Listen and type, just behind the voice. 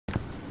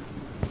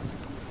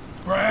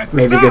Brad,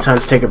 maybe a good time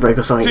to take a break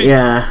or something.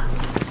 Yeah.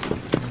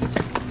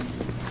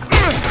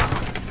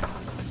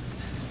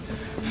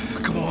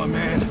 Come on,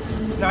 man.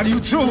 Not you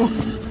too.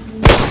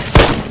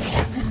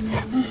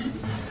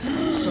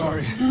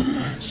 Sorry.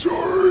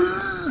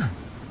 Sorry.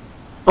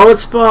 Oh,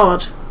 it's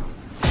Bard.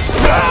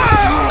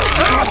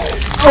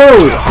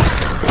 Oh!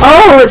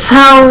 Oh, it's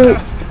how...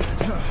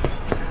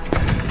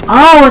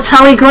 Oh, it's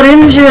how he got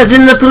injured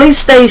in the police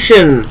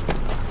station!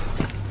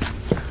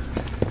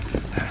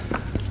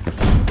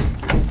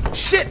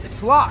 Shit,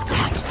 it's locked.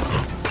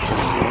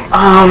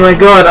 Oh my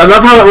god, I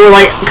love how it all,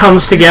 like,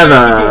 comes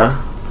together.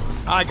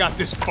 I got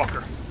this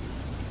fucker.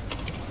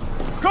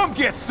 Come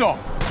get some.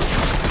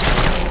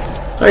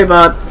 Sorry,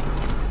 Bard.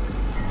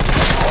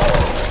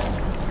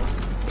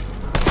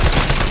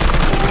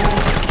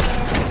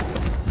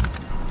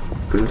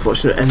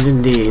 Unfortunate end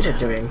indeed.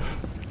 Doing.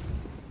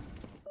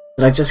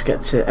 Did I just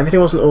get to... Everything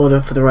was in order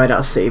for the ride out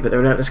of sea, but the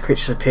relentless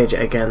creatures appeared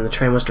yet again. The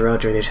train was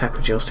derailed during the attack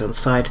with Jill still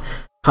inside.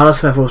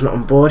 Carlos, however, was not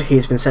on board. He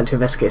has been sent to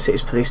investigate the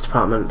city's police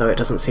department, though it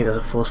doesn't seem there's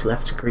a force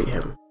left to greet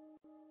him.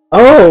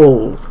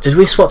 Oh! Did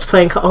we swap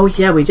playing Oh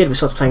yeah, we did. We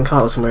swapped playing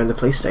Carlos and we're in the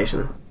police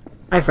station.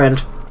 Hi, friend.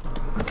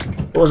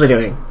 What was I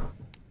doing?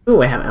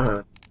 Ooh, I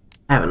have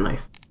a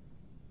knife.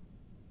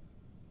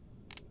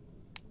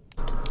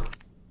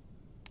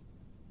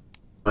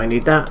 Do I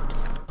need that?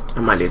 I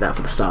might need that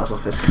for the STARS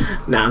office.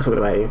 Nah, I'm talking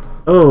about you.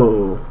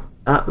 Oh,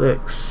 that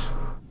looks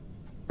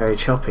very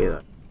choppy though.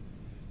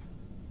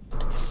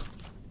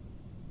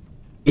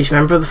 Each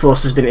member of the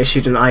force has been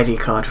issued an ID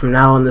card. From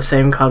now on, the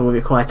same card will be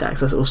required to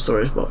access all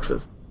storage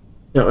boxes.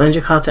 Do not lend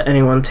your card to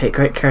anyone. Take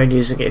great care in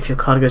using it. If your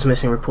card goes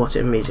missing, report it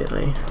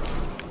immediately.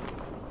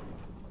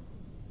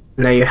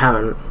 No, you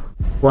haven't.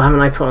 What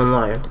haven't I put on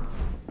live?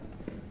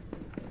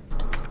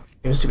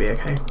 Seems to be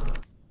okay.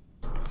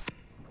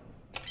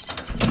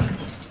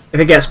 If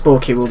it gets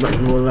bulky, we'll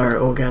lower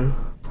it all again.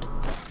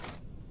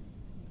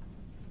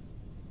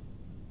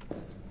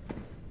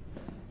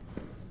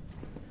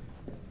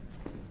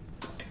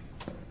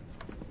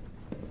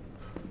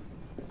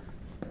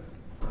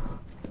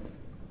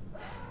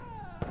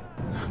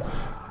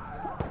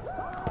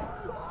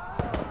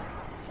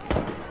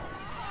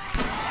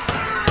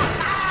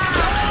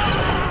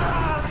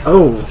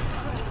 Oh.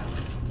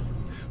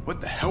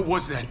 What the hell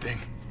was that thing?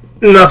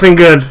 Nothing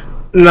good.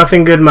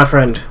 Nothing good, my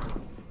friend.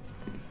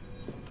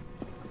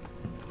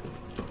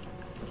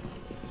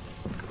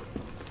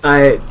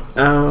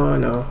 Oh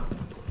no.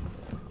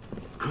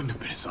 Couldn't have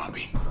been a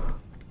zombie.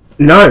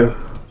 No!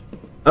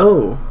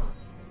 Oh.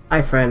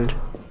 Hi, friend.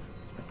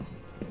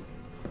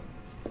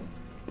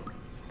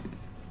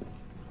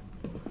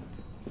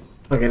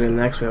 I'll get in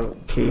next, we have a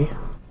key.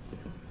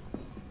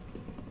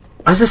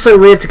 Why is this so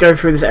weird to go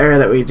through this area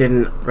that we did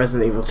in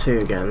Resident Evil 2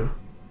 again?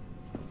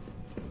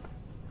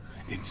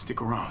 I didn't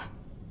stick around.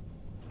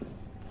 I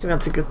think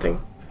that's a good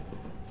thing.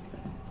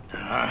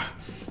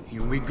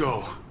 Here we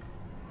go.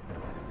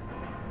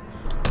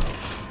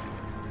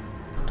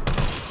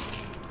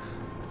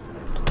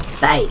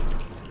 Hey.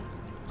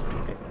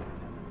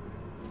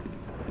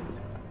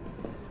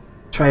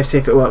 Try to see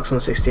if it works on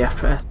 60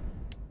 FPS.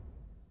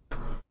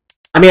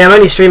 I mean, I'm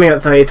only streaming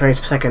at 30 frames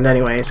per second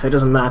anyway, so it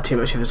doesn't matter too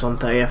much if it's on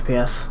 30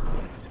 FPS.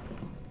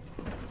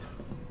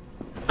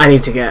 I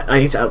need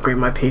to upgrade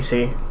my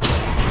PC.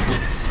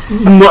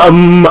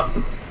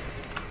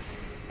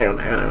 Hang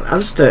on. I'm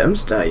just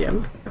I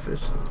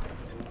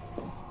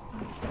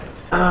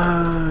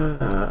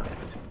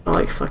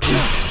like fucking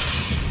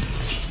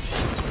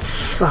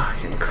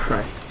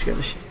Christ, let's get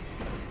this shit.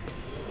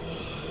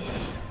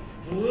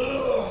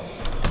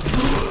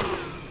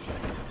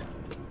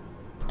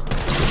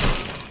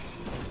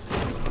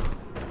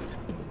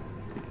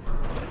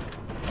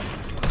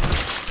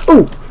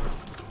 Ooh!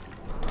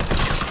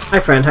 Hi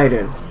friend, how you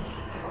doing?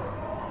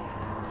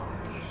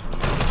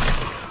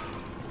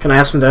 Can I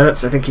have some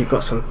donuts? I think you've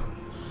got some.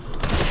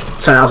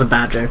 Sorry, that was a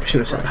bad joke. I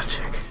shouldn't have said that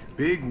joke.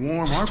 Big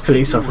warm Just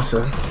police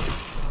officer.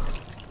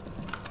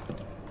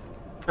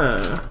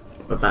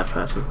 A bad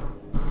person.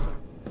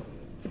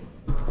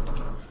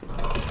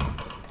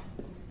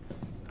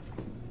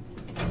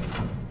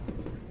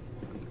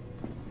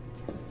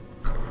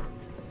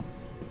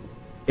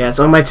 Yeah, it's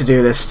on my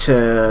to-do list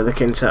to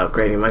look into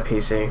upgrading my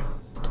PC.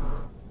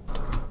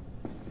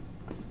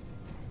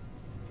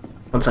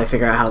 Once I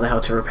figure out how the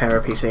hell to repair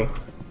a PC,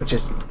 which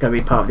is going to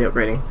be part of the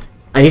upgrading.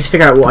 I need to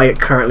figure out what I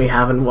currently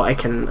have and what I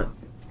can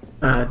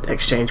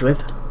exchange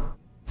with.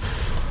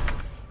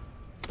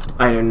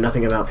 I know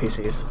nothing about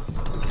PCs.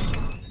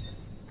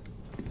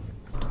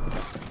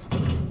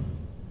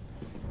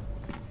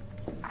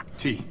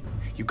 T,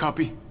 you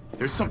copy?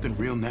 There's something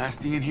real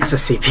nasty in here. That's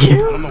a CPU. I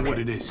don't know what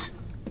it is.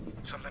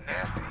 Something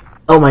nasty.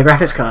 Oh, my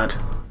graphics card.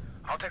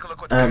 I'll take a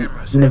look with the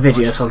cameras.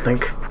 NVIDIA or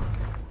something.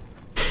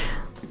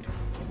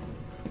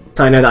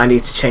 So I know that I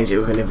need to change it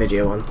with an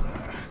NVIDIA one.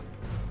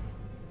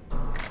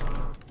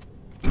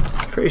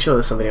 Pretty sure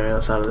there's somebody on the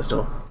other side of this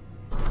door.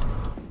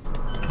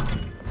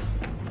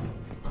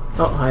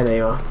 Oh, hi, there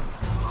you are.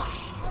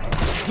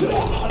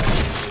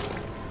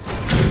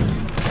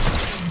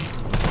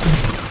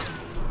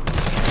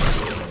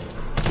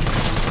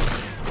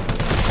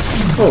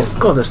 Oh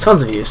god, there's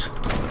tons of views.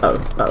 Oh.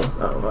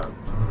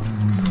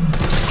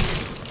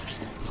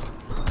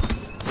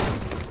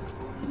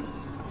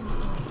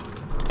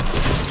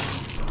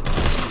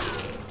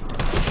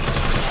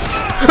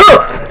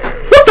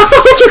 What the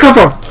fuck did you come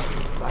from?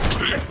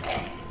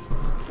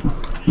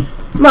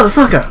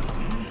 Motherfucker!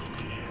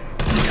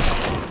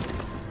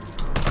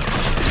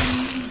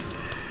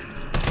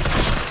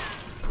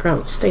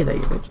 Ground, stay there,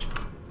 you bitch.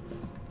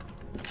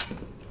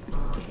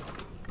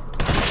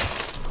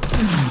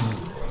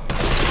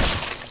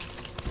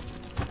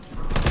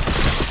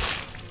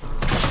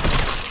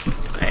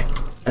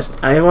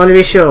 I want to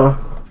be sure.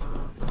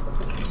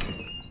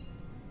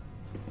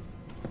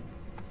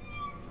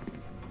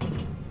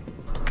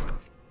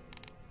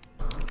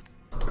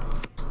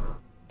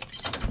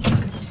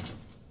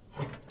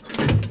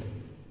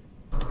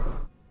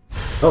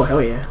 Oh,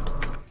 hell yeah.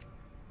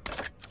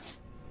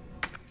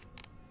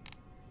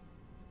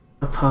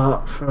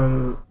 Apart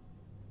from...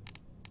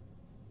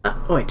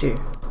 oh, I do.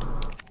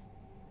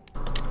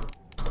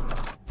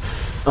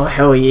 Oh,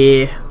 hell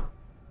yeah.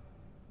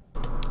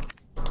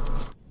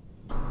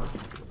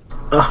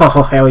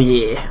 Oh, hell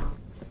yeah.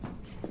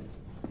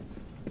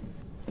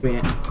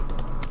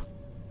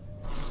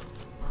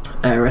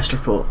 Arrest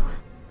report.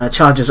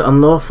 Charges: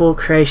 unlawful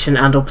creation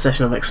and or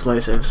possession of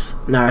explosives.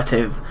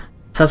 Narrative: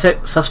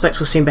 suspects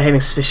were seen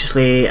behaving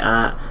suspiciously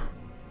at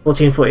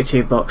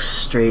 1442 Box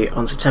Street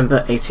on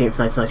September 18th,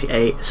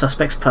 1998.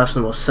 Suspect's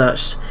person was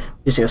searched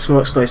using a small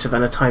explosive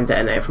and a time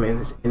detonator from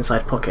his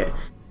inside pocket,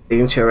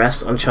 leading to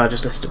arrest on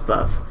charges listed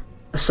above.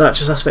 A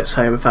search of suspect's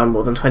home found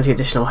more than 20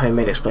 additional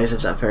homemade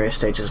explosives at various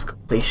stages of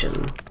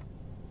completion.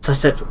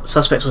 Suspect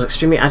was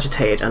extremely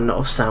agitated and not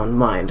of sound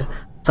mind.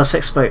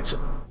 Suspect spoke...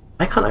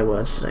 Why can't I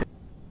words today?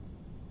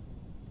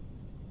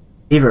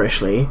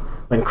 Feverishly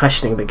when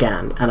questioning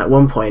began, and at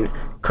one point,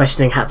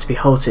 questioning had to be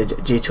halted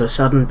due to a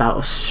sudden bout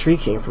of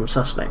shrieking from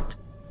suspect.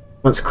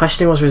 Once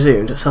questioning was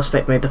resumed,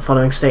 suspect made the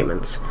following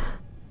statements.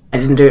 "I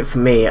didn't do it for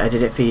me, I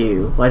did it for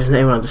you. Why doesn't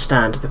anyone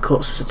understand? The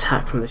corpses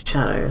attack from the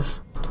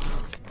shadows.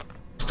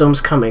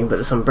 Storm's coming, but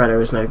this umbrella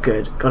is no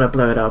good. Gotta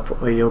blow it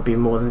up or you'll be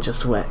more than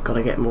just wet.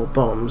 Gotta get more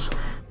bombs.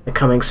 They're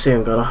coming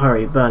soon, gotta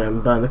hurry, burn 'em,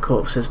 burn the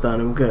corpses,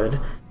 burn 'em good."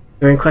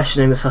 During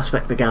questioning, the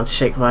suspect began to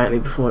shake violently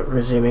before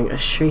resuming a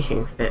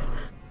shrieking fit.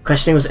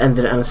 Questioning was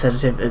ended and a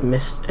sedative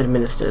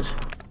administered.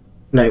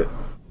 Note: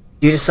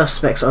 due to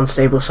suspect's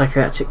unstable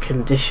psychiatric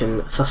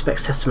condition,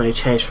 suspect's testimony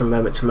changed from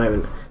moment to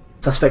moment.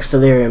 Suspect's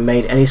delirium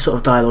made any sort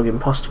of dialogue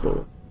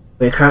impossible.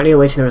 We are currently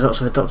awaiting the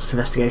results of a doctor's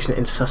investigation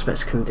into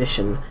suspect's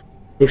condition.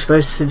 The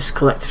explosives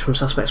collected from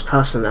suspect's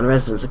person and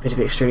residence appear to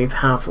be extremely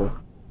powerful.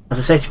 As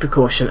a safety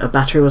precaution, a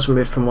battery was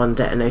removed from one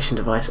detonation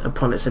device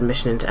upon its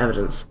admission into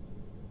evidence.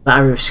 The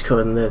battery was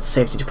secured in the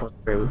safety deposit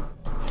room.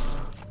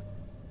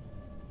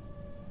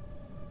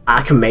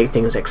 I can make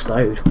things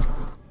explode.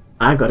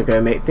 I gotta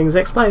go make things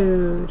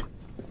explode.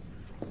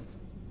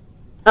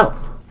 Oh.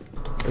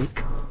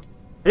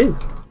 Ooh.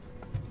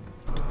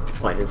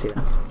 Oh, I didn't see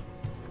that.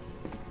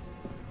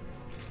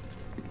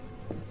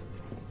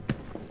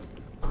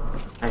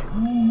 Okay.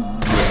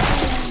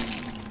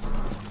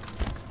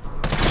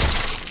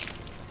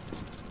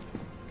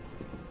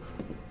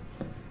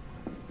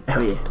 Oh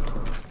yeah.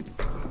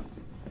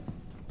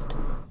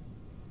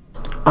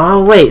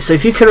 Oh wait, so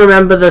if you can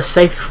remember the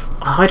safe...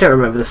 Oh, I don't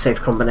remember the safe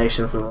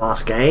combination from the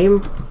last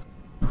game.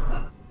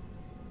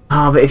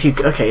 Oh, but if you...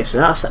 Okay, so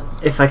that's...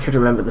 If I could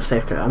remember the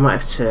safe code, I might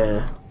have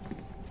to...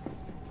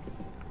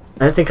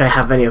 I don't think I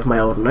have any of my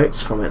old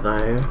notes from it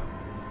though.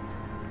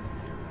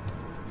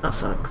 That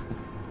sucks.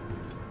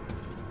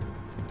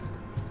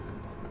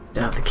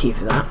 Don't have the key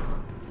for that.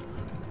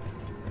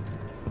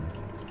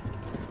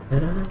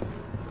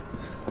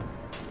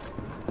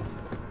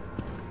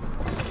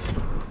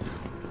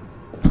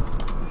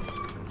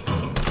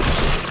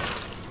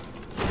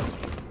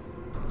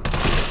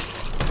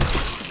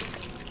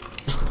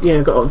 Just, you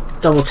know, got to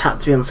double tap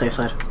to be on the safe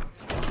side.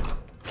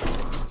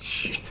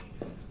 Shit.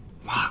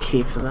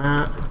 Key for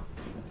that.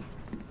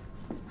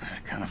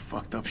 Kinda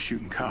fucked up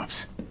shooting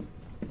cops.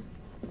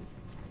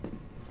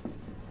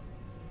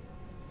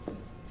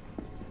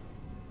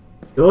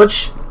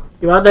 George?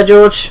 You out there,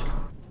 George?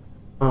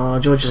 Oh,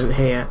 George isn't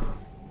here yet.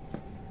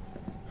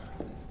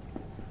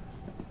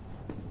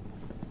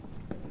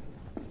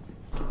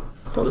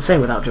 It's not the same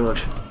without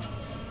George.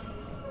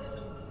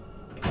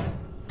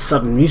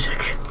 Sudden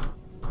music.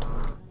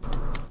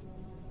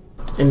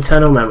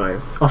 Internal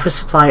memo. Office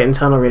supply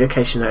internal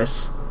relocation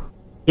notice.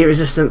 Heat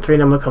resistant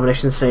 3-number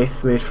combination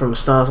safe moved from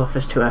Star's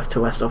office 2F to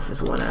West office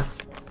 1F.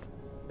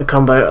 The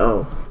combo,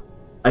 oh.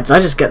 Did I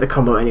just get the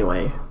combo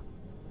anyway?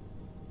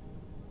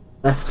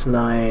 Left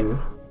 9,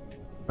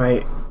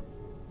 right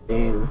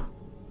 15,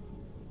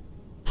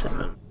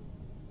 7.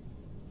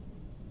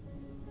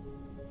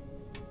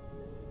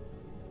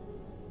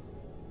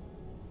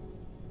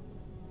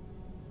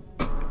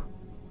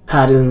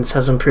 Paddens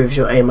has improved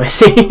your aim, I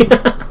see.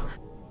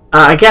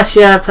 I guess,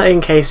 yeah,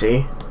 playing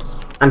Casey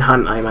and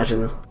Hunt, I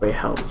imagine, really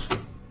helps.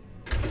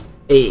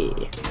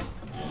 Hey.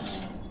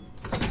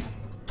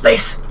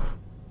 Space!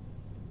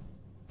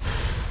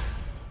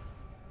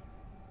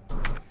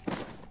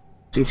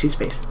 Sweet, sweet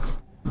space.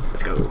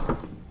 Let's go.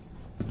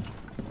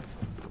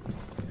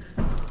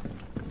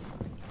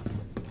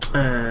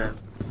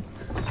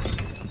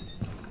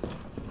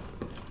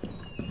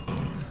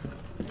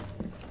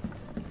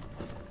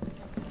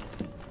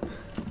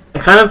 I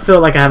kind of feel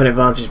like I have an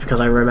advantage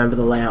because I remember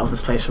the layout of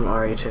this place from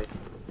RE2.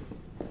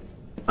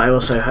 I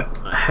also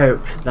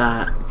hope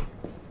that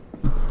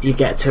you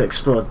get to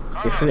explore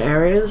different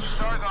areas.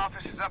 STAR's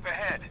office is up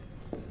ahead.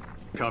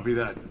 Copy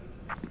that.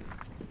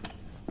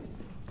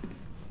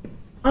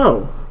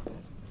 Oh.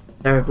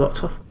 Area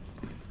blocked off.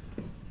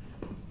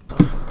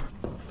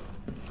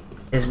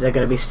 Is there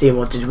going to be steam,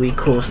 or did we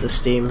cause the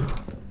steam?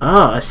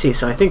 Ah, I see.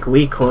 So I think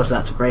we caused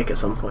that to break at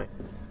some point.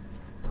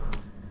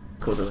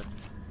 Cool.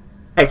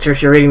 Hector,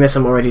 if you're reading this,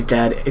 I'm already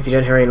dead. If you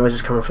don't hear any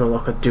noises coming from the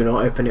locker, do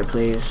not open it,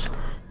 please.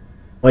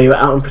 While you were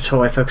out on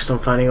patrol, I focused on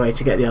finding a way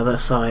to get the other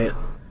side.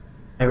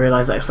 I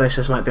realised that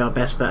explosives might be our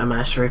best bet. I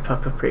managed to rip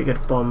up a pretty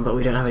good bomb, but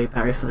we don't have any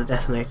batteries for the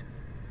detonator.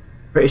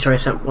 Pretty sure I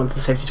sent one to the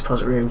safety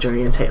deposit room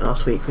during intake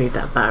last week. We need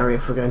that battery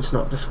if we're going to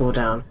knock this wall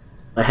down.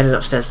 I headed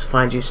upstairs to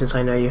find you since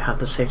I know you have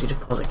the safety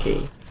deposit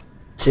key.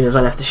 As soon as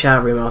I left the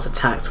shower room, I was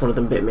attacked. One of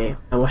them bit me.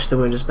 I washed the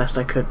wound as best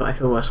I could, but I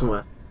feel worse and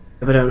worse.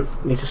 If I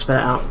don't need to spell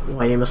it out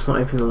why you must not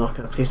open the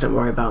locker, please don't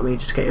worry about me.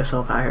 Just get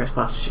yourself out of here as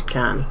fast as you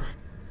can.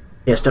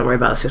 Yes, don't worry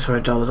about the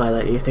 $600 I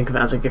lent you. Think of it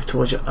as a gift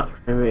towards your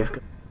upcoming move.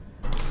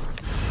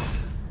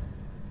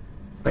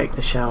 Break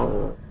the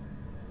shower.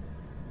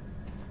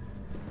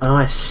 Oh,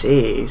 I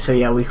see. So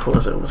yeah, we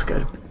caused it. Was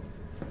good.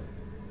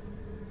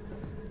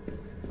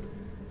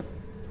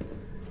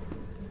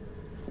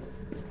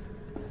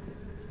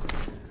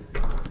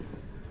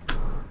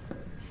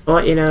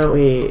 Well, you know,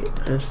 we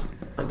just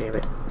might be a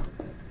bit.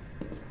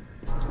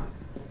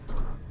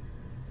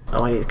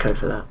 Oh, I need the code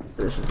for that.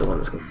 This is the one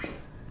that's good.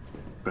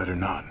 Better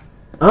not.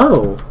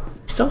 Oh,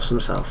 he stops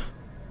himself.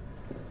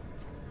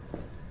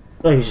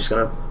 Well, he's just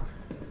gonna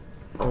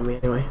follow me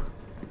anyway.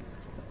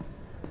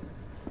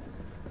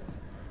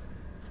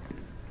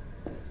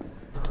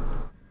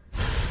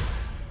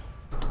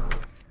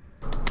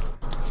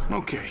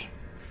 Okay.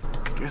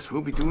 Guess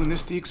we'll be doing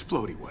this the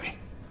explodey way.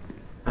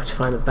 I have to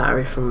find the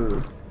battery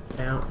from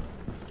out.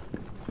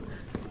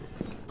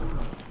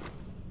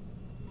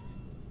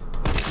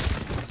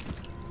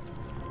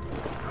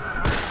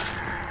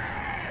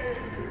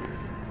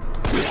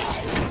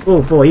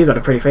 Oh boy, you got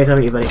a pretty face,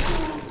 haven't you, buddy?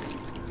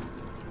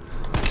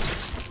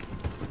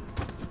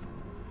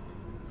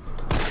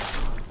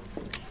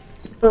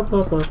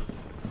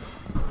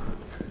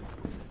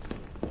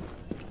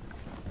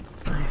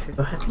 I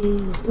feel happy.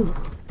 Ooh,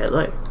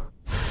 hello.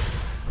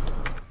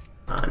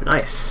 Ah,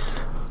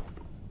 nice.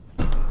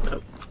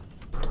 Oh,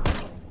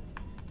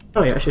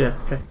 oh yeah, I should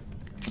have. Okay.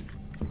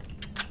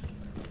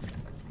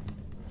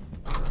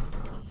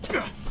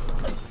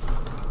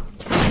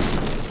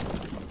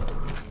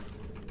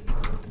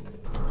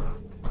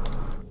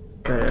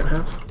 I don't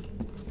have.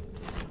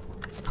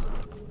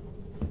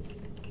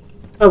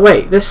 Oh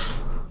wait,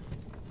 this.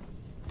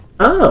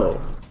 Oh,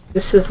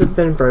 this hasn't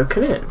been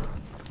broken in.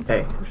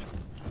 Okay.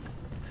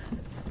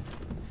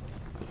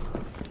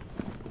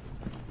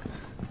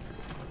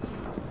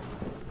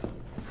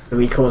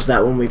 We cause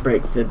that when we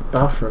break the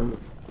bathroom.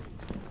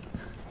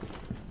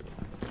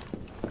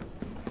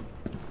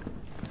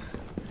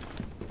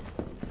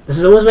 This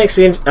is always makes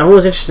me. I'm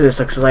always interested in this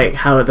because like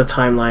how the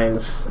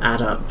timelines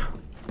add up.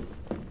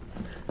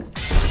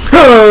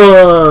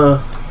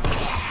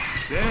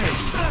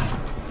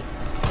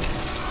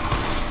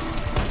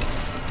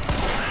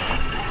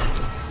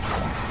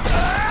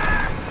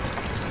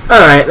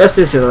 Alright, let's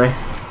do this the other way.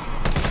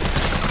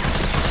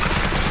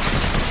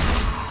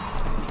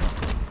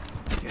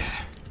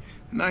 Yeah.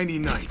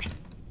 99.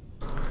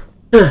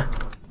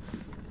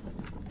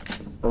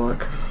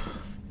 Work.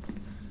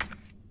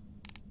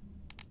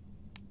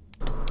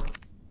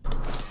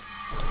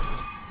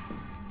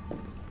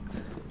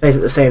 Plays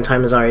at the same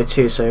time as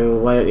RE2, so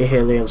why don't you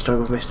hear Leon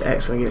struggle with Mr.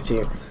 X? I'll give it to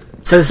you.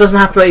 So this doesn't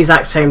happen at the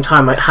exact same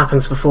time, it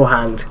happens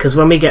beforehand, because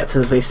when we get to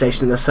the police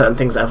station there's certain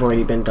things that have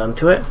already been done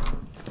to it,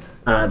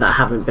 that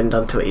haven't been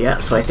done to it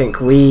yet, so I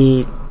think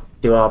we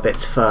do our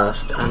bits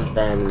first, and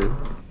then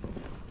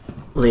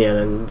Leon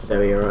and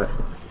Zoe arrive.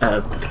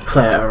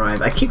 Claire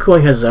arrive. I keep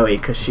calling her Zoe,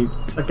 because she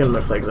fucking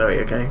looks like Zoe,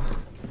 okay?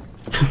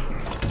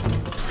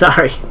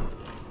 Sorry.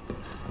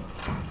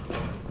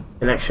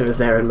 Connection is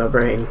there in my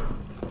brain.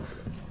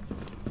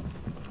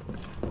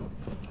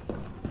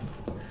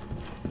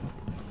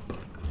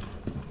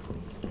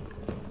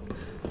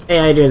 Hey,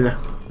 how you doing?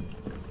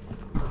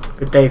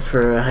 Good day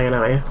for hanging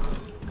out here.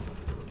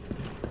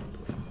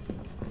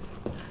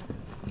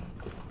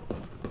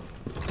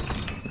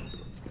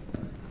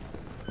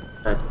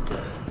 But,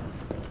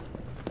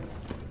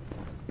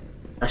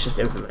 that's just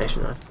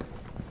information.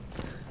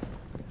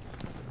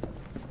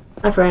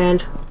 Hi,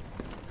 friend. How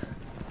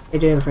you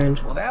doing, friend?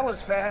 Well, that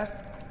was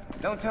fast.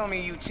 Don't tell me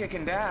you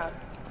chickened out.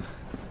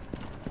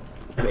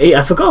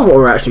 I forgot what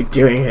we're actually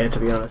doing here, to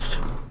be honest.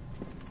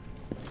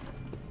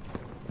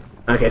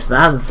 Okay, so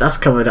that's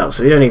covered up,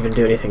 so we don't even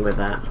do anything with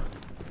that.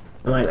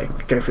 I might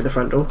like go through the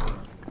front door.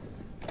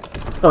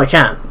 Oh, I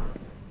can.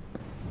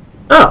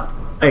 Oh!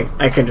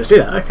 I can just do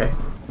that, okay.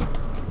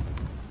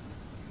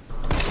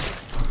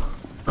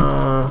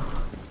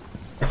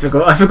 I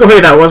forgot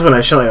who that was when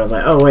I shot you. I was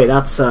like, oh wait,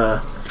 that's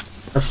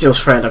Jill's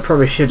friend. I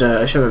probably should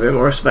show him a bit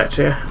more respect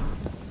here.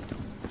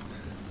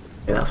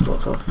 Okay, that's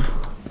blocked off.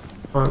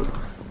 One.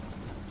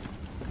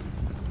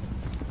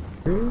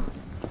 Two.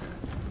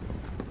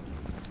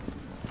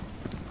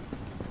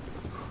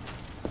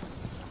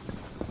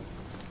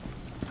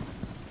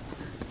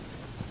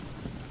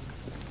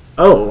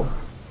 Oh,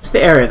 it's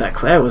the area that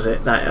Claire was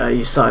it that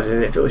you started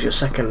in if it was your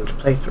second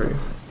playthrough.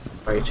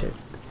 Or you two.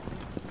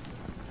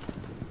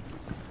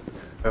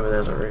 Over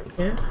there's a room.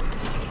 Yeah.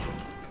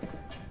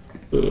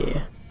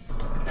 Yeah.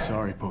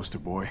 Sorry, poster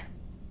boy.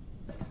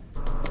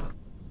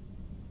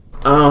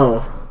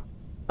 Oh,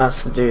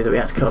 that's the dude that we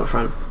had to kill up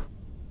front.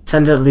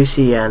 Sender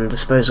Lucien,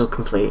 disposal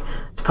complete.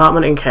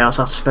 Department in chaos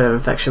after spread of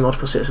infection.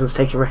 Multiple citizens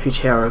taking refuge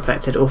here are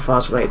infected. All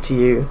files related to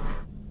you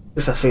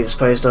successfully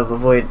disposed of.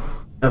 Avoid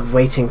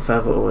waiting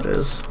further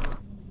orders.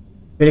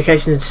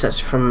 Communication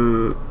intercepted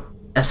from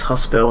S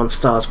Hospital on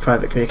Star's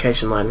private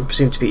communication line.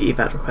 Presumed to be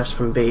evac request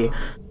from B.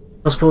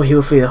 Possible he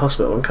will flee the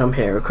hospital and come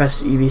here.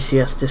 Request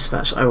UBCS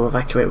dispatch. I will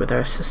evacuate with their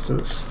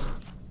assistance.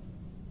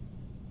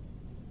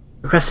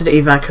 Requested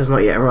evac has not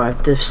yet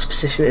arrived. This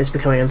position is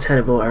becoming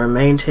untenable. I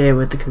remained here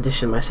with the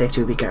condition my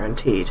safety will be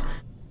guaranteed. If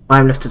I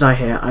am left to die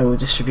here, I will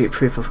distribute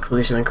proof of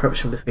collision and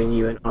corruption between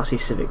you and RC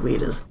civic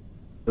leaders.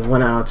 With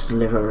 1 hour to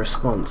deliver a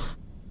response.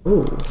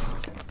 Ooh.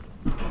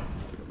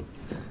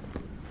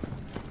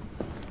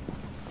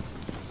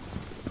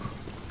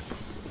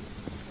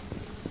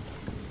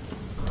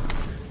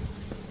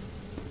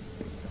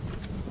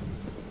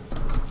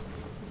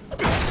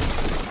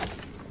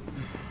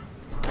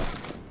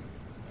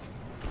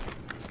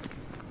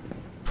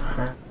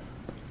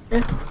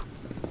 Yeah.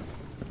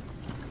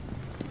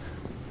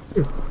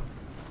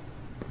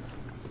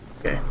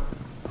 Okay.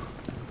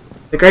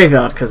 The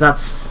graveyard, because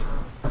that's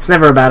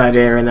never a bad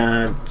idea in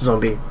a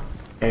zombie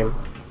game.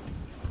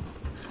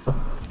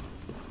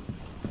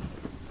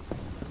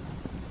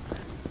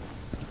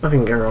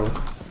 Nothing can go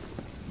wrong.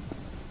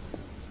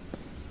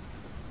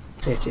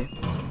 Safety.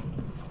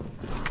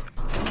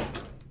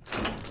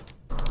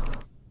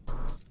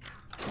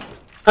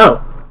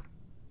 Oh!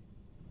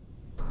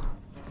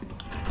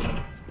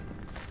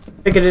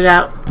 Figured it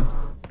out.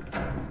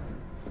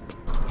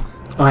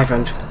 Oh, hi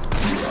friend.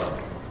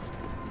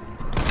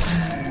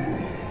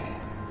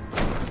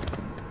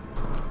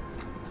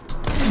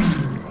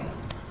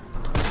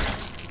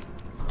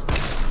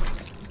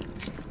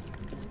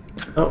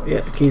 Oh,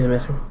 yeah, the keys are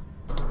missing.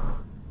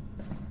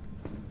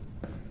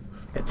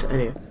 It's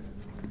anyway.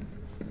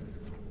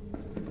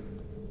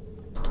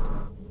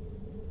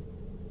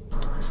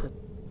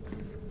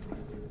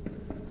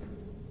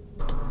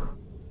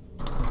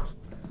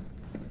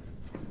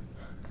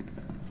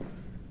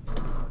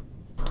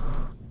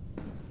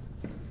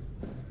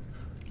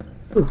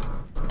 Ooh.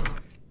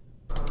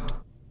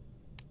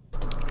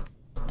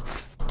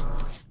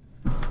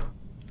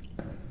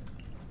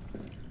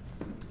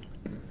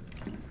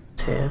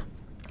 It's here.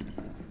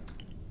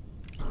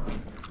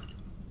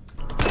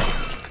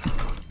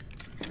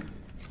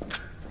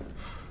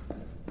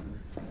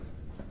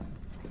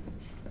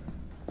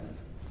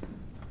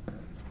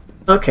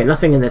 Okay,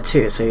 nothing in there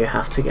too, so you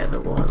have to get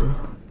the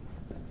one.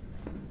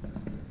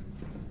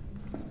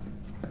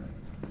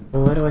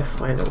 Well, where do I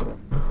find the one?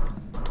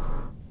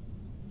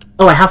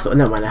 Oh, I have the.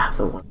 Never mind, I have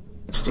the one.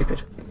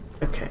 Stupid.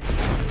 Okay.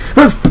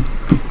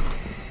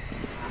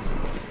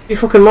 You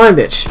fucking mind,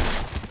 bitch.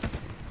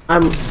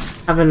 I'm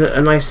having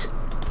a nice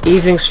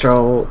evening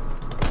stroll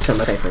to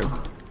my safe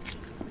room.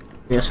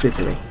 You're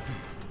spooking me.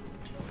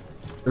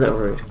 A little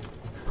rude.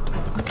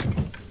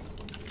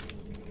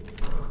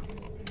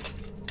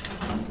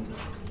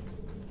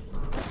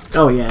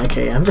 Oh yeah,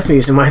 okay, I'm definitely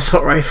using my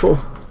assault rifle.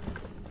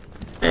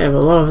 I have a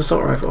lot of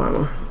assault rifle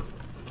ammo.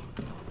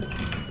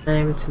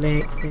 Time to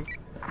make things.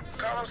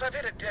 Carlos, I've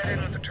hit a dead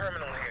end with the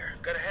terminal here.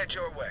 Gotta head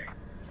your way.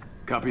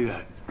 Copy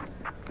that.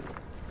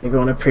 Maybe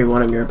want to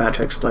pre-warn him you're about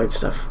to explode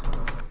stuff.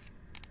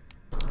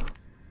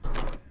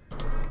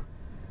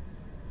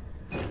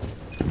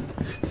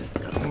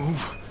 Gotta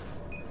move.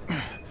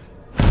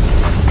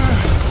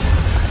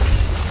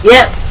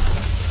 Yep!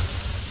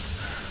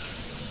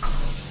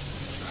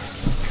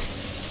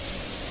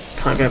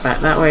 Can't go back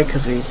that way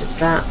because we did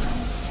that.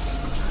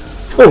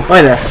 Oh,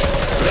 hi there.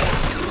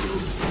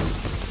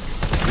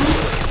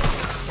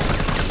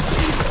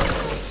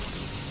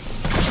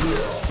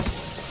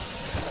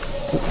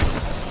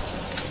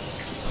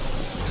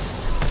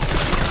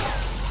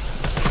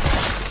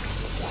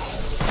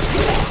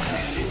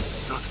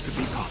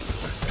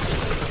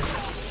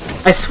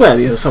 I swear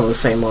these are some of the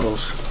same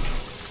models.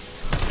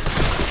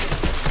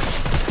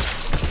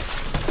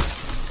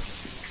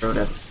 Throw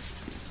dead.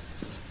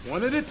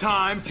 One at a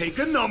time, take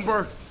a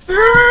number.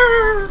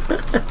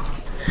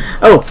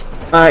 Oh,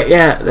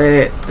 yeah,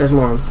 there's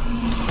more of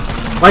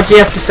them. Why'd you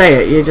have to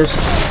say it? You just...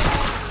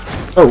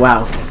 Oh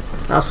wow,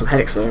 that was some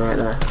head exploding right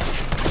there.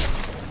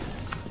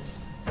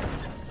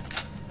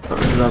 Oh,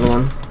 there's another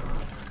one.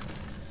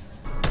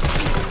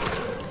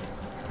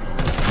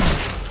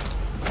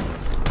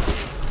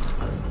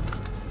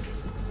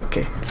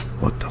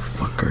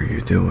 fuck are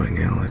you doing,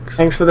 Alex?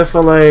 Thanks for the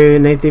follow,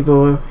 Nathy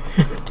Boy.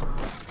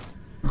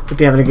 Hope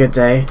you're having a good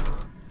day.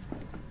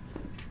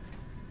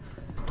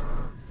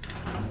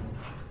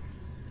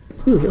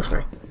 Ooh, heal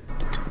spray.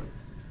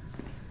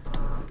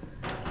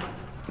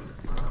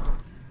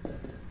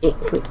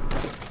 Cool.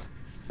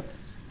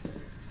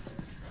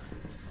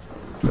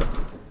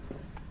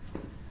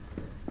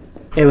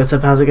 Hey, what's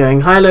up? How's it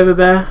going? Hi, Lover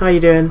Bear. How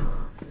you doing?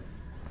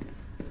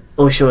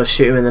 Oh, sure.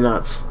 Shoot him in the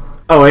nuts.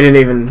 Oh, I didn't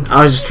even.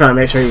 I was just trying to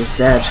make sure he was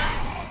dead.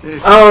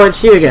 Oh,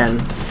 it's you again.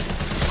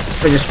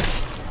 We just.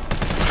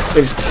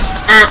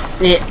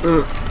 Yeah.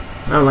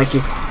 I don't like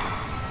you.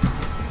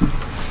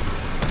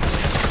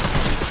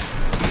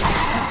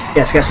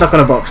 Yes, get stuck on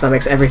a box. That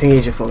makes everything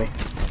easier for me.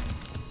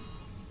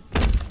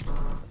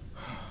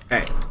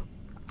 Alright.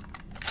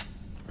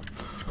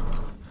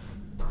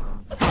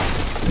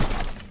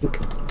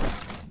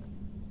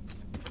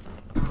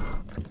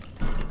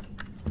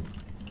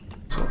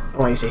 So, I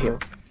want you to heal.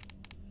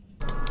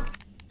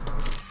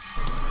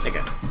 There you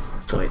go.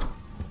 Solid.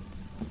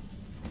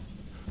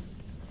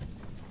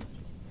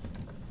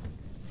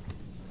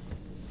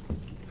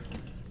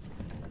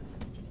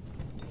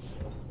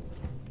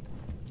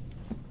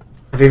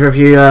 Have either of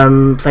you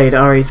played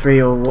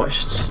RE3 or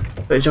watched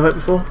footage of it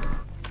before?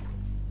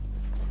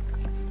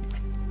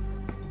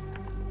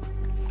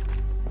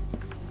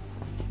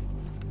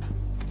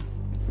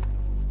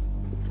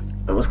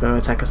 Oh, what's going to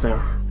attack us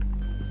now?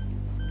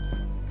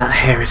 That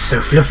hair is so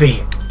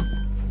fluffy!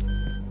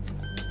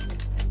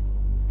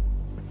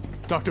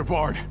 Dr.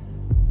 Bard.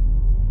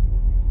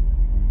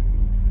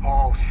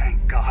 Oh,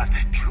 thank God.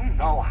 Do you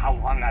know how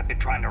long I've been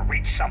trying to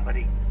reach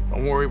somebody?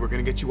 Don't worry, we're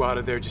gonna get you out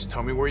of there. Just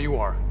tell me where you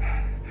are.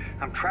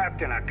 I'm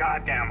trapped in a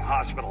goddamn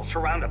hospital,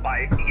 surrounded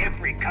by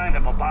every kind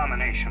of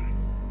abomination.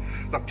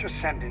 Look, just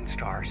send in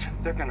stars.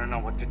 They're gonna know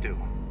what to do.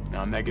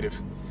 No,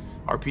 negative.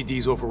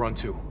 RPD's overrun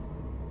too.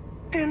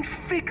 Then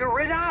figure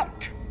it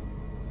out!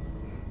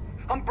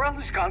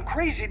 Umbrella's gone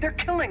crazy. They're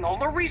killing all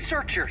the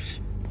researchers.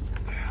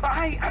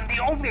 I am the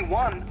only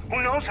one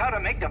who knows how to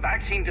make the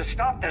vaccine to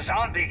stop the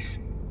zombies.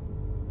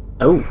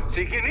 Oh. So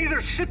you can either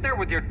sit there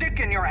with your dick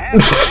in your hand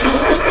or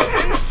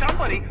send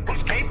somebody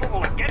who's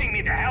capable of getting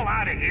me the hell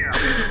out of here.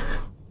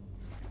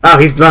 Oh,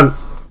 he's blunt.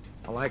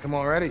 I like him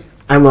already.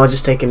 I'm well,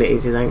 just taking it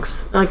easy,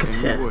 thanks. I could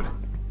You hear. would.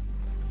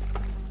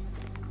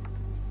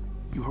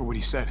 You heard what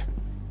he said.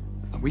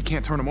 We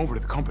can't turn him over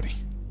to the company.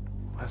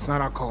 That's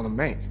not our call to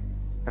make.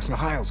 That's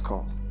Mikhail's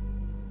call.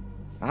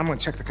 I'm gonna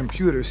check the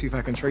computer, see if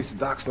I can trace the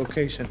doc's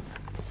location.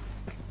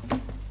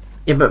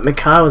 Yeah, but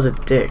Mikhail was a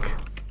dick.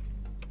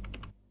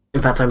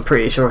 In fact, I'm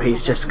pretty sure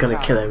he's just gonna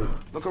kill him.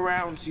 Look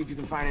around, see if you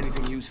can find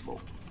anything useful.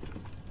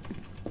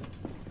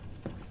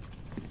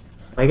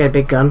 I get a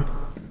big gun.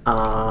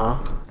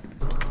 Ah.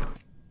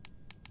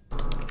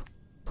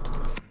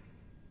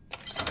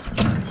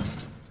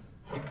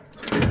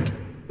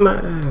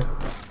 No.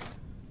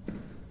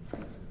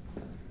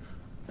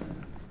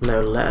 No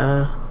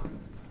letter.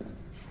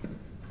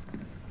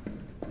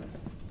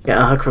 Get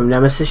a hug from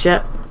Nemesis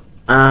yet?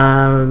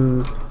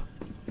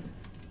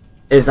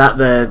 Is that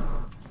the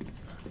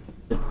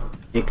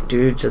big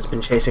dude that's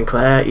been chasing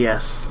Claire?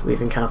 Yes,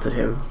 we've encountered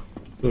him.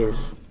 He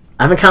is.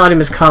 I haven't encountered him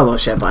as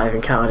Carlos yet, but I've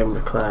encountered him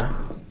with Claire.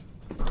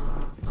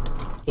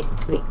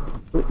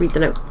 Read the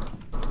note.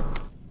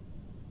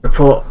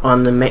 Report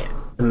on the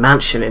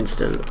mansion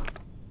incident.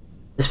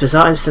 This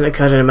bizarre incident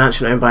occurred in a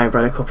mansion owned by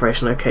Umbrella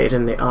Corporation located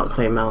in the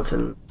Arklay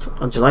Mountains.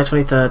 On July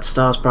 23rd,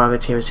 STAR's Bravo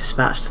team was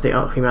dispatched to the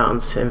Arklay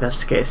Mountains to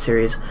investigate a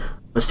series of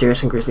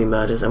mysterious and grisly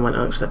murders and went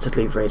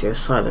unexpectedly radio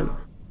silent.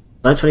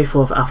 July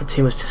 24th, Alpha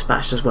team was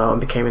dispatched as well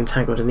and became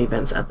entangled in the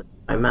events at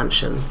the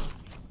mansion.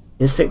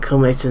 The incident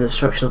culminated in the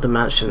destruction of the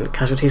mansion.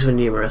 Casualties were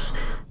numerous.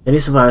 The only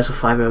survivors were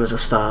 5 members of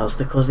STARS.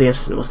 The cause of the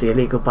incident was the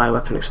illegal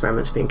bioweapon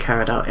experiments being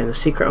carried out in the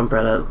secret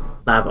Umbrella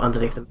lab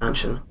underneath the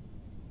mansion.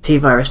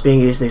 T-virus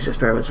being used in these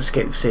experiments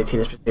escaped the facility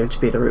and is presumed to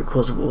be the root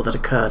cause of all that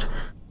occurred.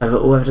 However,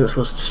 all evidence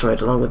was destroyed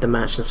along with the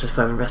mansion, so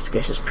further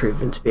investigation has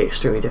proven to be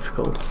extremely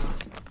difficult.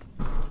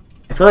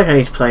 I feel like I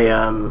need to play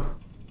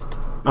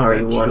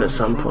RE1 at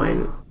some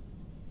point.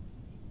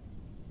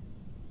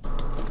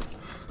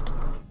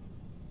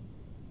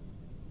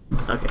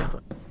 Okay,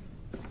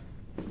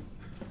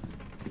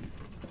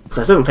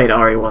 so I still haven't played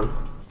RE1.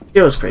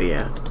 It was pretty,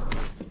 yeah.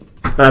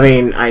 But I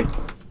mean,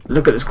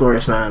 look at this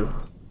glorious man.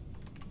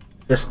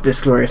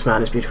 This glorious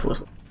man is beautiful as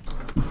well.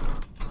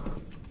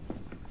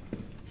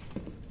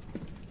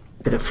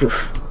 Bit of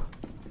floof.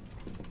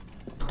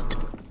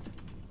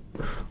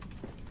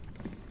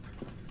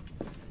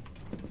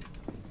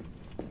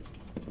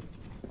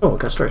 Oh, I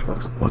got a storage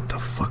box. What the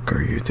fuck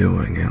are you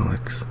doing,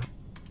 Alex?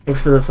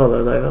 Thanks for the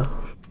follow, Lover.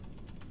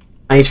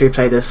 I need to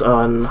replay this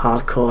on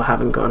hardcore,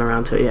 haven't gotten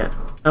around to it yet.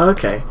 Oh,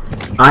 okay.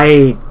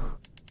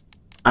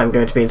 I'm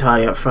going to be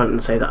entirely upfront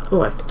and say that.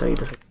 Oh, I don't need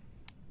this.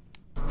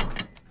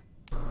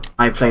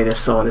 I play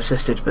this on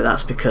assisted, but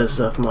that's because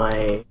of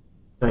my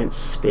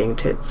joints being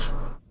tits.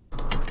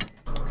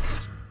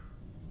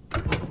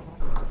 I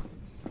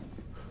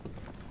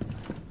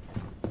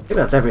think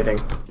that's everything.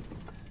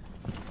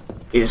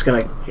 You're just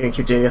gonna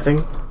keep doing your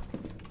thing?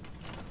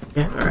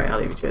 Yeah, alright, I'll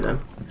leave you to it then.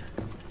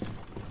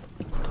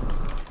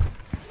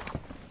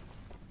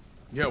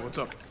 Yeah, what's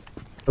up?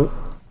 Oh.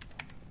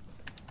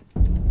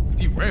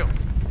 Derailed.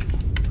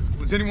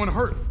 Was anyone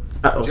hurt?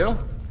 Uh-oh. Jill?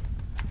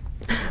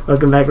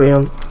 Welcome back,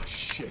 Leon. Oh,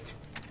 shit.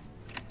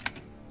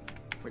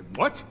 Wait,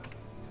 what?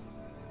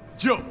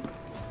 Jill!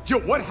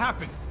 Jill, what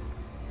happened?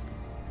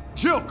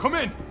 Jill, come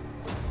in!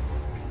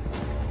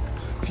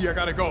 T, I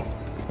gotta go.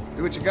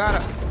 Do what you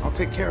gotta. I'll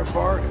take care of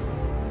Bard.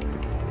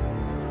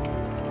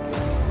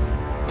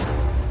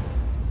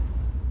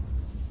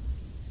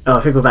 Oh,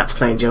 I think we're back to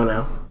playing Jill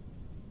now.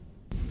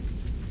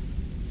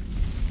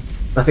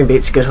 Nothing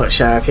beats a good hot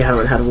shower if you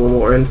haven't had warm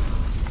water in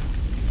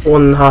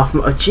 1.5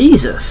 months. Oh,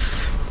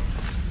 Jesus!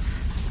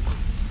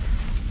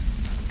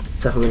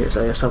 7 minutes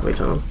later, subway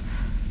tunnels.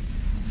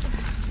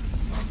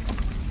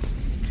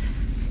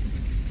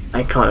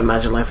 I can't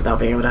imagine life without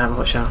being able to have a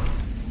hot shower.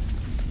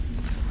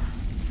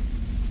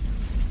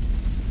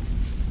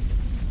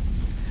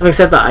 Having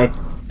said that,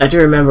 I do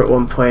remember at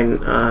one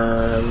point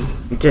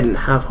we didn't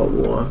have hot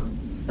water.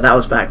 That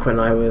was back when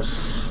I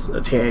was a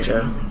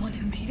teenager. The one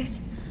who made it?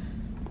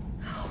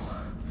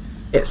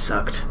 It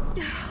sucked.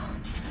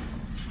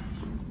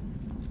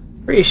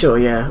 Pretty sure,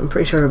 yeah. I'm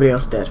pretty sure everybody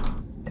else did.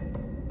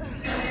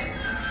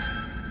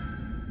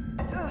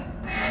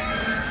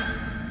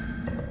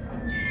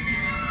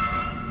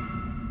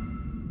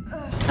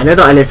 I know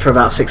that I lived for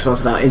about 6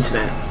 months without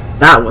internet.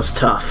 That was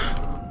tough.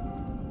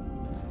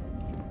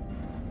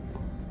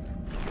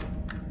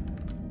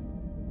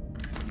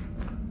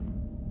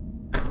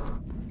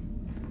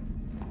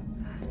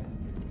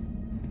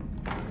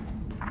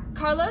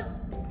 Carlos?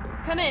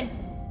 Come in.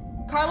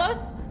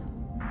 Carlos?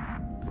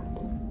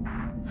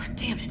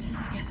 Damn it.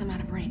 I guess I'm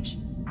out of range.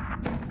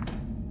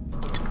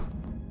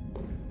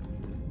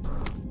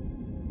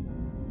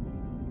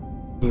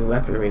 New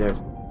weaponry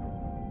notes.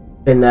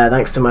 Been there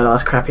thanks to my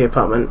last crappy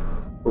apartment.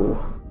 Ooh.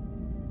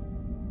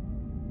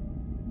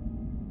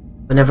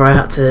 Whenever I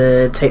had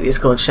to take these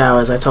cold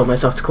showers, I told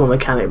myself to call a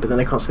mechanic, but then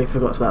I constantly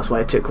forgot, so that's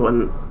why it took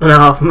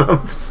 1.5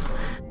 months.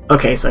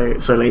 Okay, so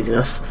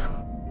laziness.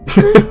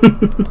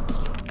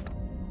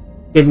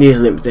 Good news,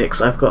 Limp Dicks.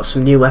 I've got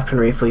some new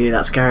weaponry for you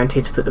that's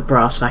guaranteed to put the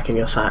brass back in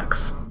your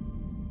sacks.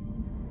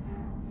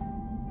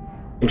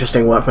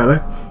 Interesting work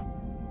memo.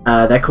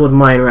 They're called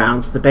mine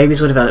rounds. The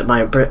babies were developed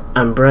by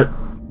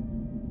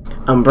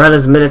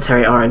Umbrella's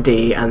military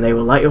R&D, and they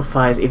will light your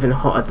fires even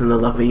hotter than the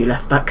lover you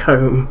left back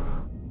home.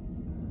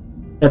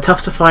 They're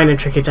tough to find and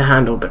tricky to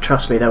handle, but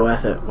trust me, they're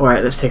worth it.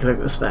 Alright, let's take a look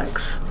at the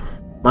specs.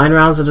 Mine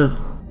rounds are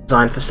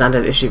designed for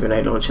standard issue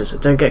grenade launchers.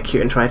 Don't get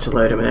cute and try to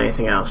load them in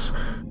anything else.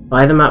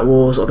 Buy them at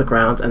walls or the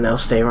ground and they'll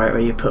stay right where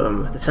you put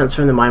them. The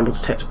sensor in the mine will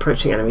detect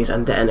approaching enemies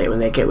and detonate when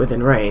they get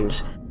within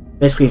range.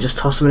 Basically, just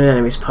toss them in an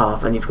enemy's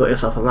path and you've got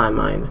yourself a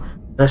landmine.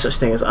 No such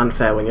thing as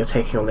unfair when you're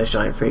taking on those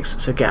giant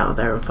freaks, so get out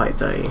there and fight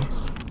dirty.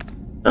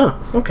 Oh,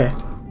 okay.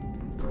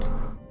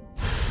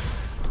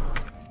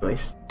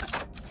 Nice.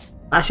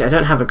 Actually, I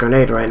don't have a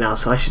grenade right now,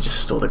 so I should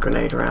just store the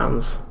grenade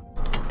rounds.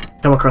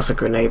 Come across a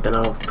grenade, then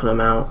I'll pull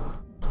them out.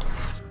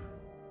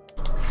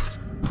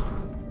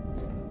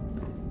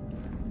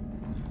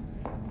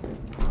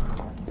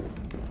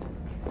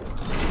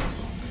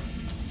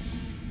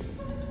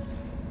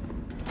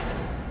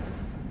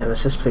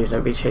 Nemesis, please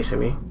don't be chasing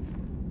me.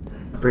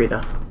 A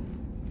breather.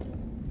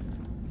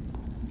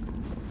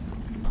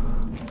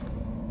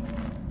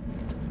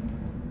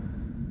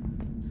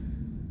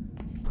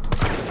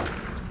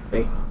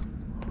 Hey.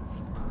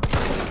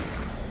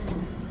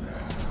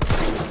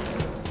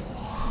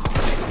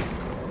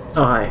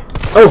 Oh, hi.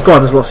 Oh god,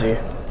 there's lots of you.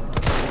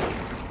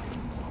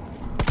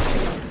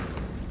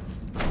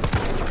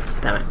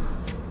 Damn it.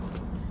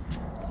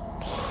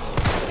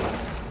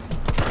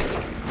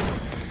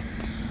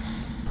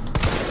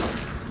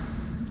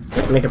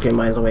 Make up your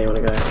minds on where you want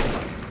to go. I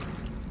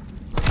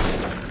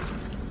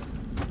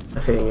have a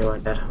feeling you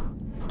aren't dead.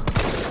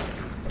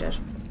 You're dead.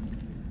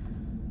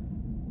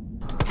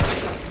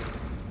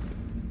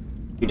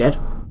 You dead?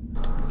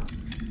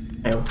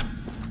 No.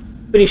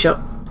 Booty shot.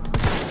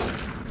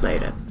 No, you're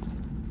dead.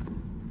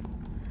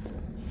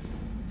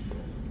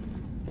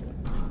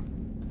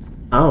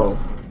 Oh,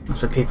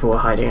 so people were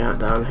hiding out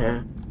down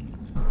here.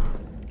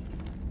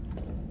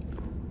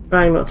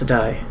 Trying not to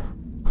die.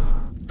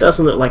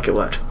 Doesn't look like it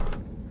worked.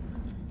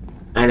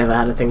 I never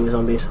had a thing with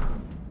zombies.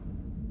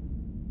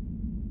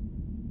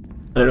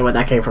 I don't know where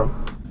that came from.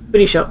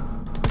 Booty shot.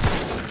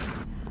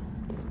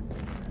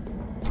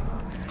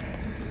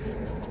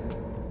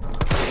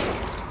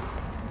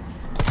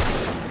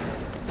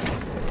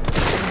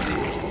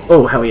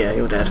 Oh, hell yeah,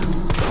 you're dead.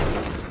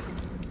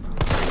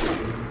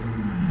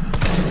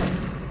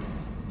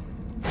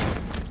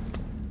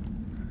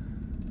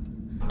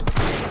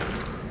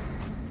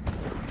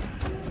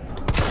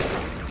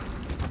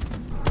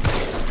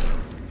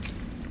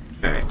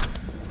 Alright.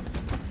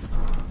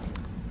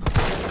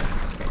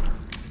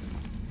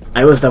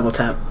 I always double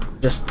tap.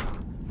 Just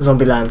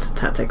Zombieland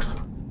tactics.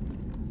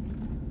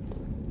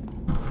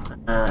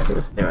 I think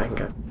this is where I can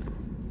go.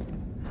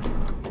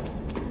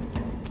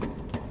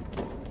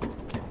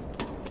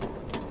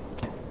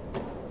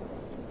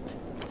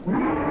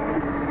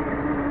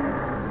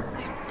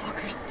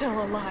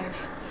 still alive.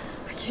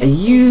 I Are can't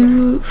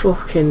you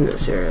fucking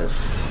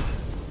serious?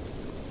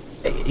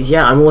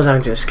 Yeah, I'm always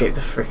having to escape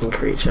the freaking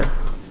creature.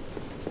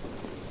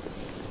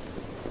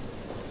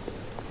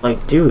 I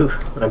do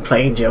when I'm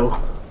playing Jill.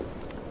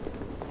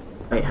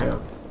 Wait, hang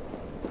on.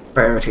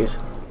 Priorities.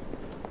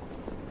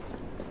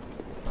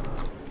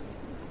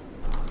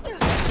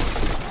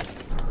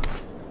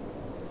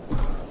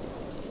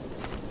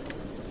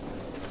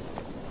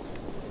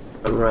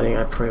 I'm running,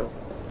 I pray.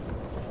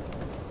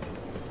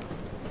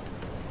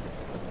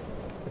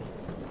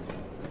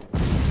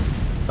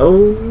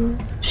 Oh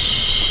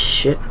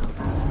shit.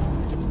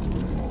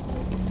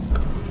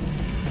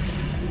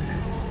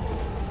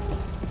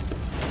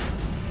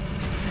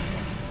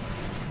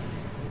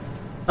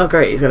 Oh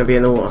great, he's gonna be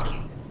in the water.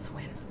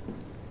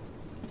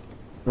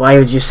 Why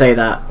would you say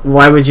that?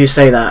 Why would you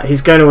say that?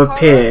 He's going to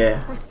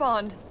appear.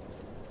 Respond.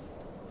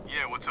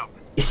 Yeah, what's up?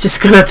 He's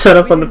just gonna turn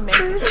up We on the didn't make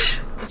it. bridge.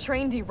 The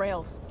train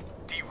derailed.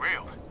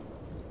 Derailed?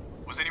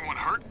 Was anyone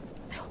hurt?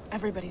 No,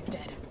 everybody's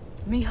dead.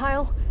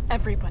 Mikhail,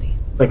 everybody.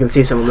 I can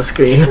see some on the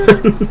screen.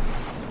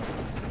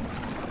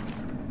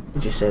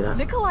 Did you say that?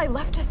 Nikolai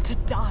left us to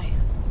die.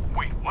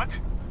 Wait, what?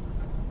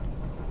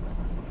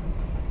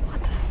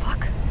 What the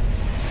fuck?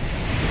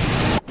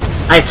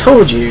 I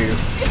told you.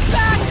 Get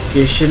back!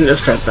 You shouldn't have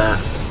said that.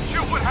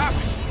 Jill, what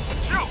happened?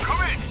 Jill,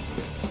 come in!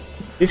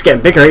 He's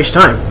getting bigger each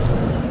time.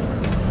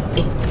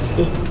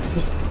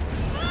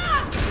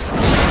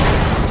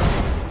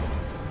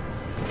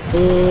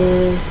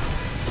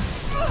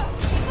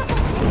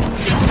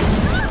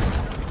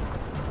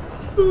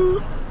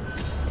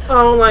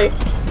 Oh my,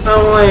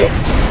 oh my,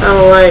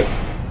 oh my,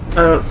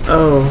 oh,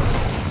 oh.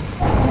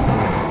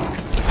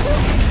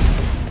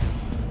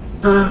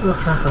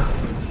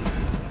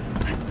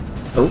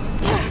 Oh,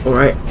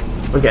 alright.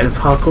 We're getting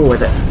parkour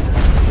with it.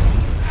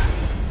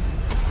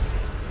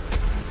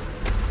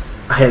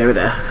 Oh, hello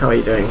there. How are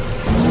you doing?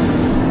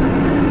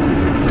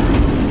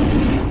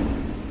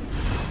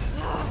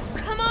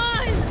 Come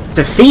on!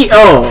 Defeat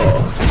all!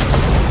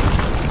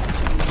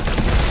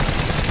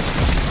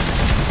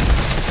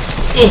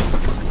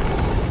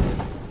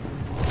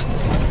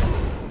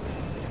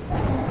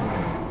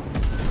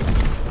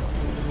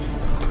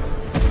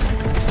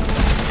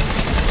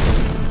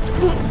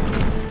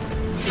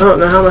 Oh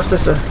no, how am I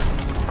supposed to...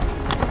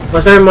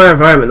 Was there in my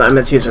environment that I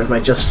meant to use, or am I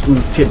just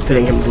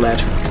filling him with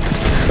lead?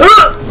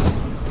 Ah!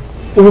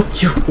 Ooh,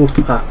 you, ooh,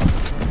 ah.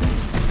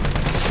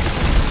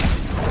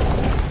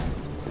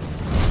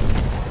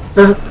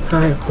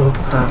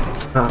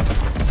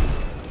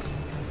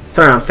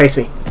 Turn around, face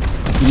me.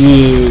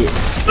 Yeah.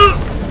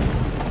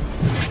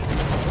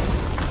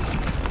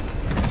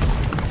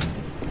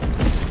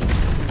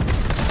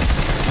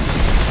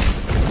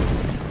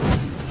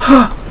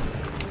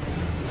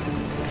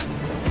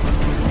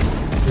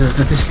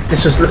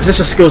 This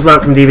was skills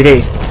learned from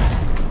DVD.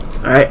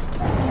 Alright.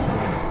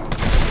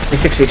 We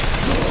succeed.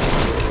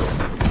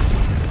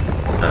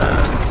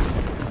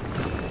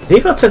 Is he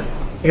about to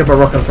pick up a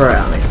rock and throw it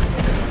at me?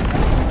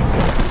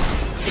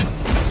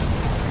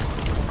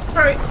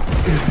 Alright.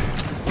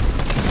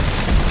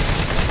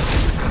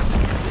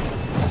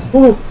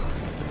 Ooh.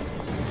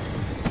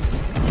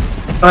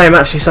 I am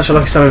actually such a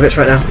lucky son of a bitch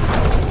right now.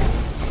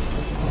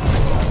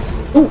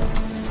 Ooh.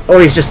 Oh,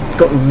 he's just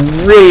got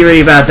really,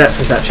 really bad depth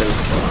perception.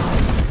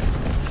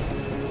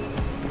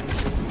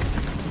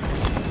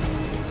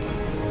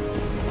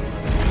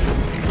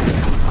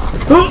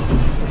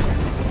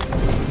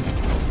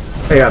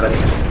 There you are, buddy.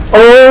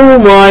 Oh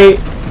my...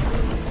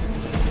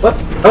 What?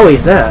 Oh,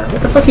 he's there.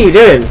 What the fuck are you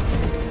doing?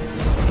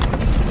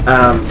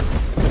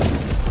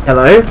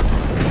 Hello?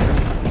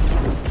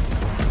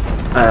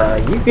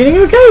 You feeling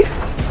okay?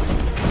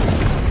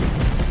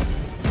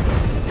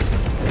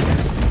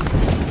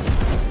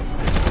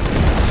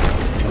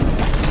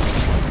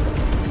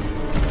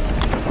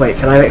 Wait,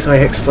 can I make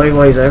something explode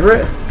while he's over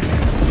it?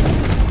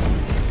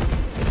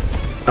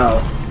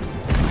 Oh.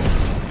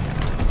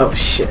 Oh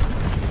shit.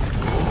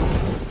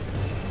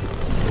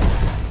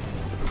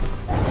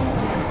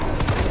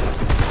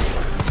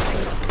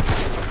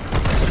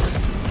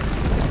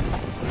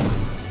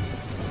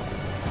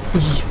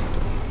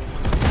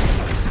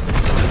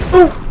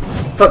 Oh!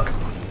 Fuck.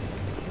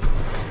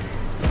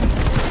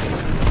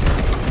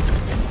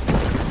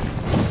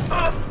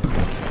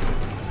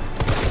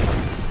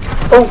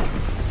 Oh!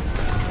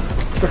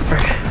 For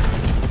frick.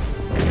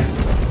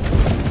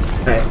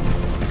 Okay.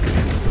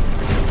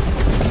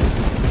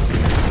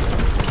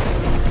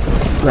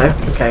 No?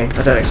 Okay.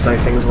 I don't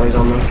explode things while he's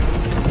on them.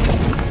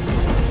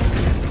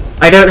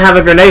 I don't have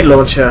a grenade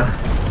launcher.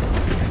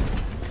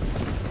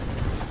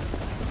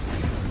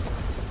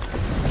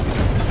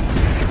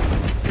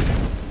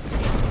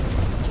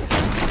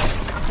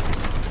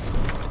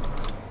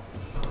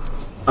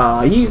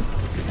 Are you?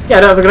 Yeah, I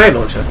don't have a grenade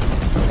launcher.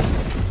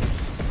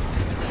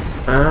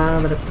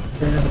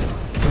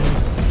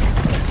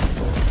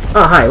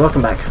 Oh, hi,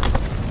 welcome back.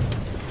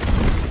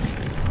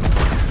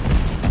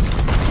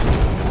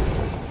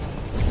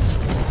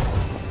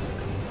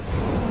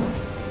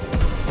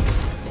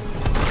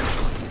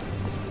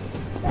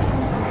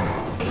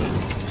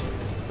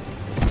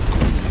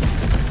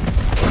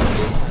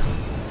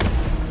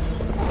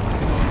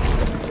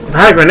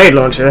 my grenade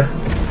launcher.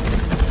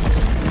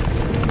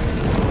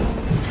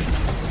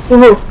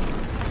 Woohoo!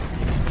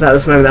 Is that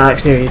this moment that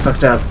Alex knew he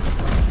fucked up?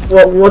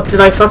 What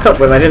did I fuck up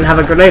with? I didn't have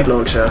a grenade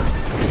launcher.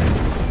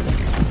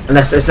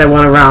 Unless, is there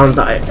one around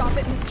that I... Stop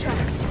it in its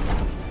tracks.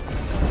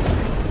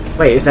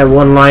 Wait, is there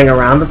one lying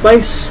around the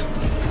place?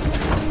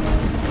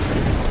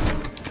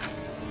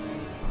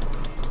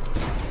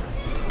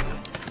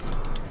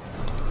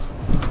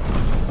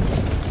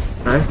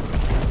 No?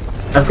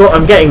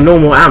 I'm getting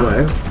normal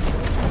ammo.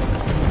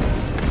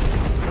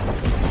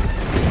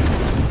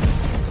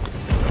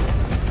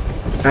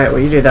 Alright, well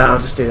you do that, I'll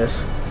just do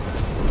this.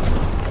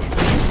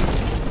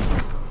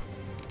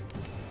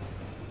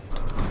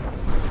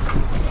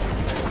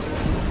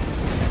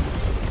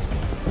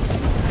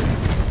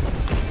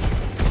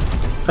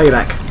 Oh, you're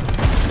back.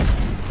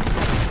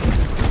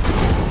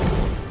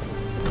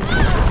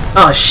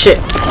 Oh shit!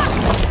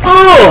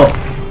 Oh!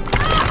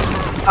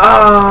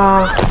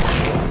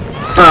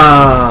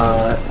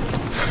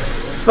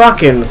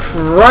 Fucking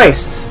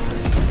Christ!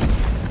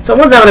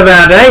 Someone's having a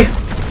bad day!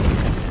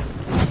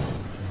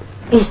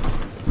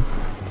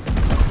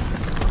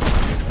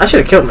 That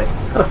should have killed me.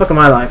 How the fuck am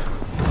I alive?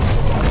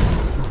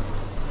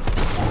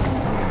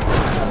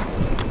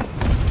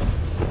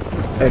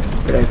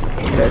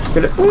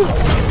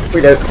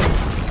 Reload.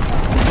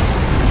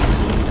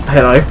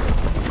 Hello.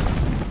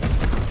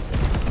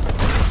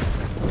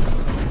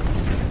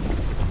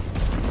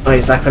 Oh,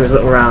 he's back on his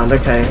little round.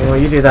 Okay, well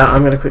you do that.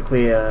 I'm gonna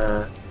quickly,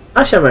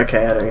 Actually, I'm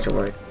okay. I don't need to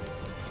worry.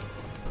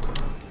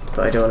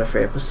 But I don't want to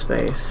free up a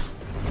space.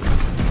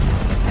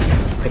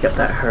 Pick up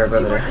that herb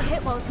over there. It's too hard to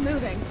hit while it's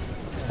moving.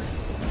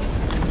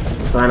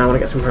 It's fine. I want to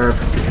get some herb.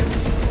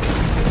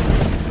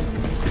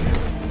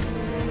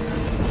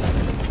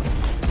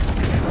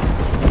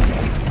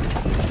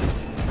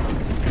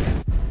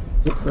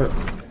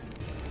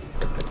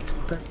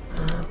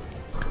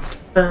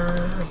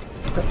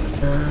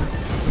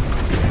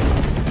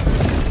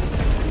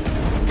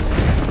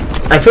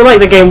 I feel like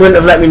the game wouldn't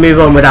have let me move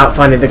on without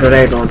finding the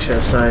grenade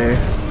launcher, so...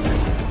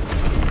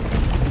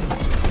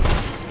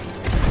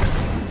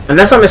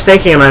 Unless I'm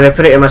mistaken and I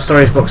put it in my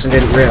storage box and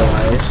didn't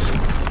realise.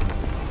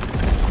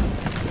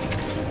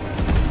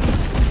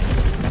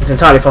 It's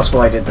entirely possible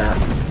I did that.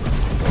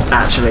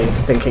 Actually,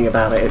 thinking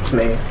about it, it's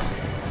me.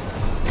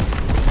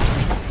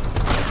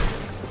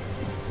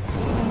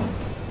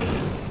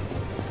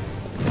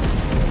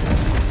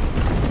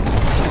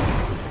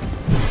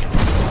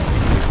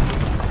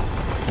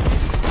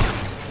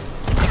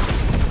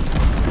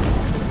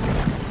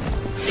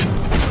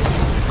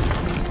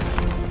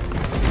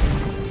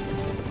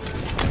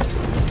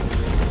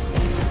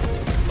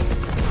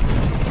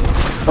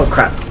 Oh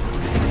crap.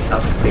 That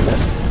was a complete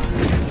miss.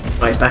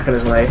 Oh, he's back on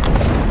his way.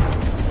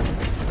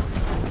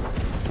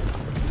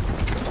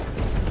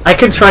 I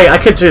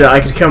could do that. I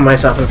could kill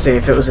myself and see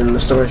if it was in the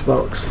storage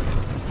box.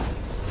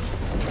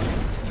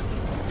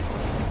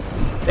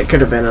 It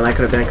could have been, and I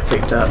could have been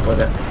completely up with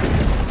it.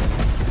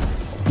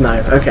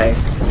 No, okay.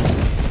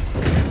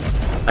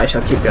 I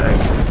shall keep going.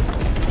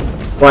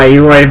 Why, are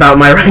you worried about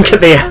my rank at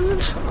the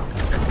end?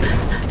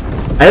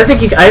 I don't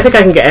think I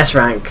can get S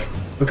rank.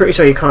 I'm pretty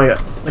sure you can't get...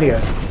 Where'd you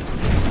go?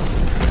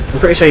 I'm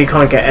pretty sure you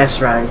can't get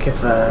S rank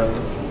if,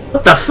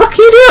 What the fuck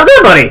are you doing up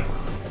there, buddy?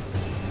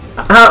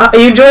 Are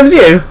you enjoying the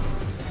view?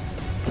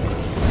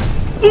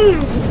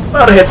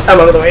 Out of here, I'm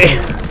out of the way.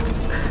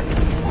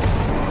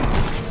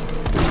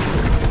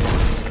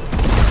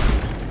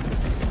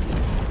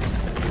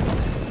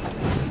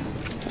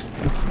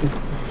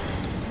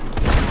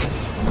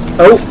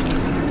 Oh!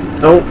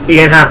 Oh, he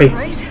ain't happy.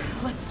 Right,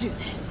 let's do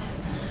this.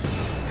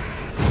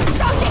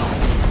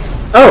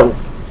 Oh!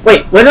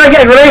 Wait, where did I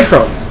get a grenade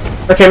from?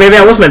 Okay, maybe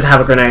I was meant to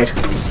have a grenade.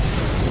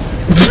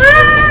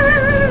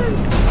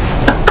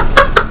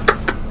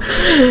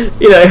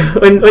 You know,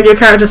 when your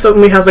character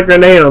suddenly has a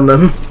grenade on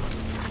them.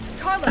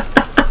 Carlos,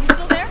 you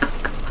still there?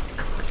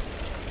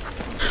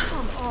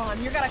 Come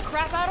on, you're gonna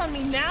crap out on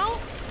me now?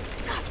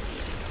 God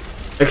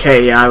damn it.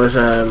 Okay, yeah, I was,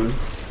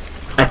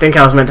 I think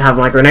I was meant to have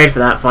my grenade for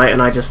that fight,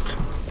 and I just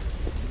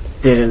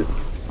didn't.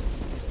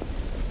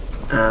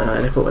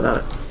 And I fought without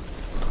it.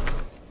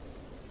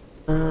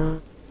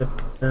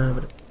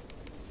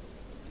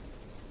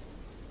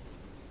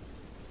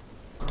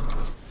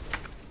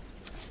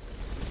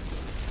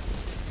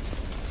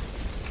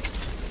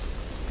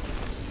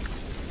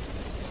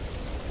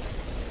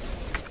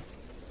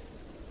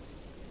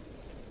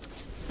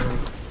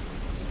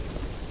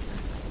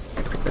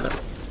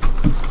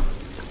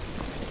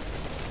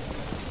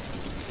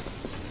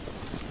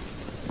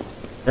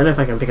 I don't know if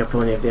I can pick up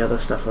any of the other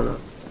stuff or not.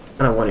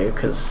 I don't want to,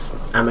 because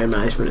ammo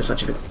management is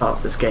such a big part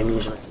of this game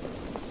usually.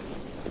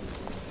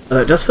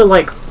 Although it does feel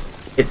like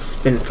it's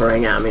been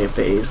throwing at me a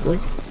bit easily.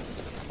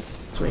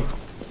 It's me.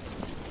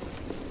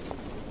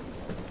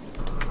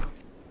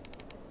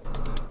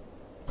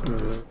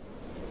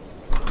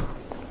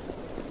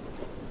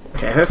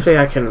 Okay, hopefully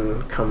I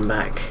can come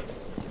back.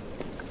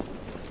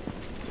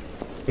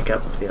 Pick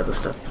up the other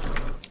stuff.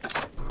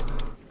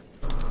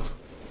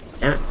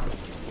 Damn it.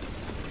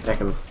 I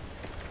can...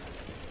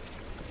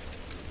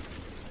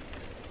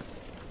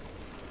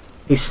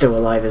 He's still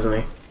alive, isn't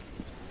he?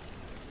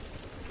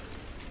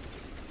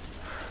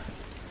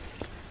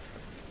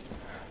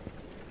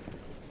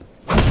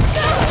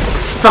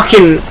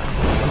 Fucking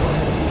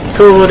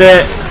pulled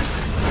it.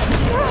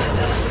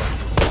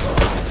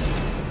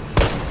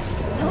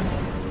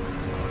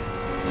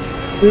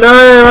 No,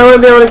 I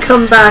won't be able to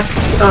come back.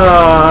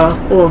 Ah,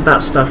 all of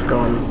that stuff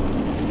gone.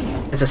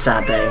 It's a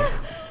sad day.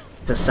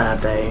 It's a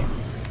sad day.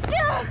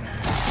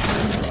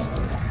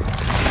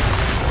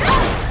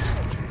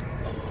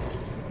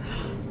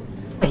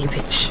 Oh, you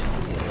bitch.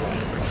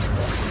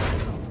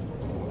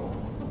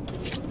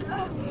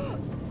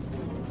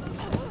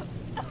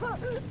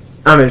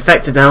 I'm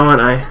infected now,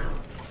 aren't I?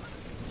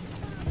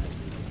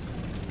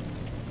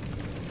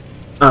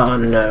 Oh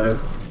no.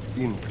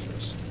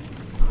 Interest.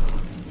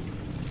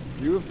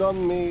 You've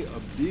done me a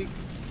big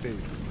favor,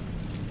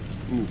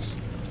 Miss.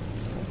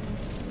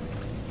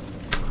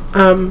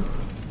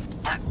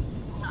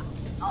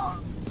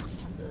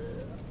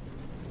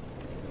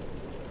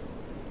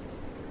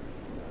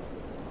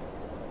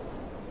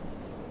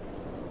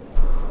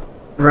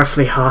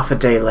 Roughly half a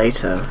day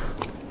later.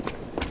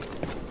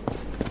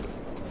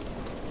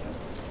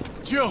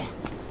 Jill!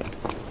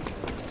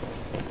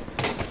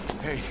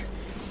 Hey,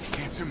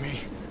 answer me.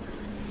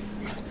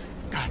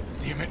 God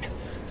damn it.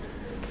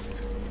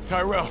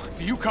 Tyrell,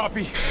 do you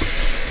copy?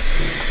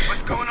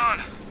 What's going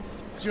on?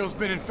 Jill's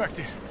been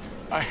infected.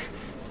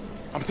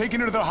 I'm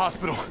taking her to the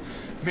hospital.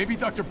 Maybe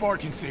Dr.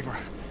 Bard can save her.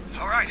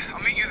 All right,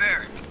 I'll meet you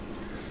there.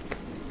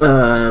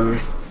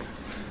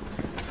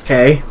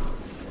 Okay.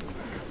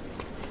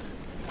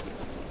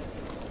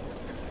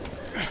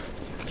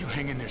 You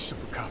hang in there,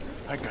 Super Cop.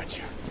 I got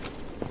you.